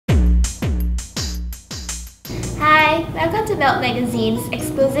Welcome to Meld magazine's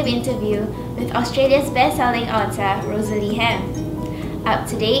exclusive interview with Australia's best-selling author Rosalie Ham. Up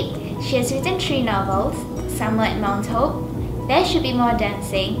to date, she has written 3 novels, Summer at Mount Hope, There Should Be More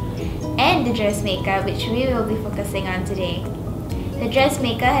Dancing, and The Dressmaker, which we will be focusing on today. The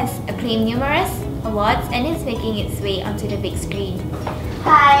Dressmaker has acclaimed numerous awards and is making its way onto the big screen.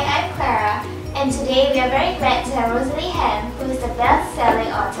 Hi, I'm Clara, and today we are very glad to have Rosalie Ham, who is the best-selling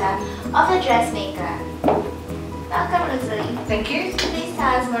author of The Dressmaker. Welcome, Rosalie. Thank you. Please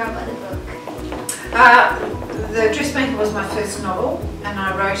tell us more about the book. The Dressmaker was my first novel, and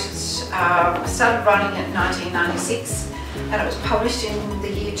I wrote it, started writing it in 1996, and it was published in the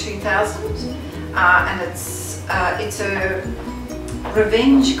year 2000, and it's a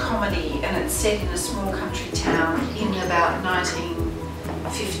revenge comedy, and it's set in a small country town in about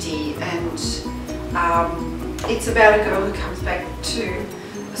 1950, and it's about a girl who comes back to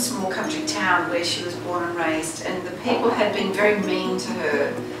a small country town where she was born and raised, and the people had been very mean to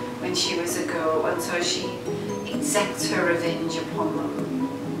her when she was a girl, and so she exacts her revenge upon them,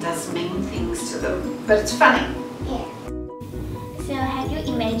 does mean things to them, but it's funny. Yeah. So have you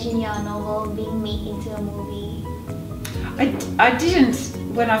imagined your novel being made into a movie? I didn't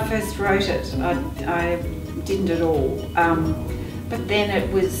when I first wrote it. I didn't at all. But then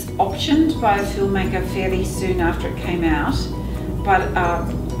it was optioned by a filmmaker fairly soon after it came out. But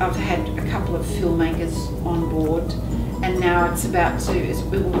I've had a couple of filmmakers on board, and now it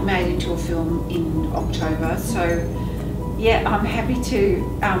will be made into a film in October. So yeah, I'm happy to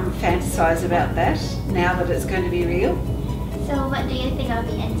fantasise about that now that it's going to be real. So what do you think of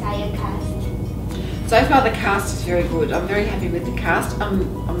the entire cast? So far the cast is very good. I'm very happy with the cast. I'm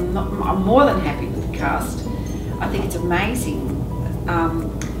more than happy with the cast. I think it's amazing.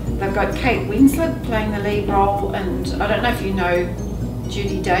 They've got Kate Winslet playing the lead role, and I don't know if you know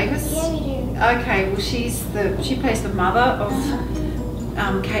Judy Davis. Yeah, we do. Okay, well she plays the mother of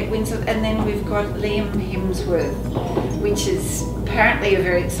Kate Winslet, and then we've got Liam Hemsworth, which is apparently a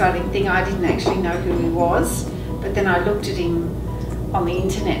very exciting thing. I didn't actually know who he was, but then I looked at him on the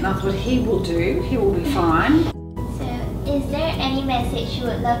internet and I thought he will be fine. So, is there any message you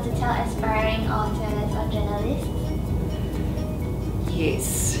would love to tell aspiring authors or journalists?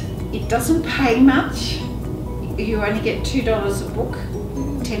 Yes, it doesn't pay much. You only get $2 a book,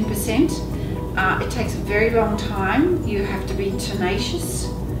 10%. It takes a very long time. You have to be tenacious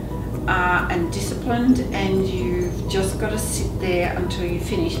and disciplined, and you've just got to sit there until you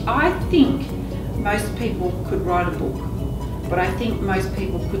finish. I think most people could write a book, but I think most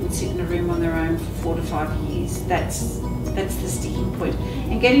people couldn't sit in a room on their own for 4 to 5 years. That's the sticking point.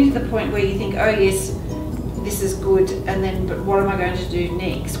 And getting to the point where you think, oh yes, this is good, and then, but what am I going to do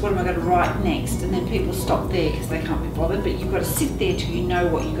next? What am I going to write next? And then people stop there because they can't be bothered, but you've got to sit there till you know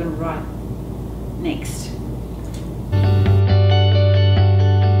what you're going to write next.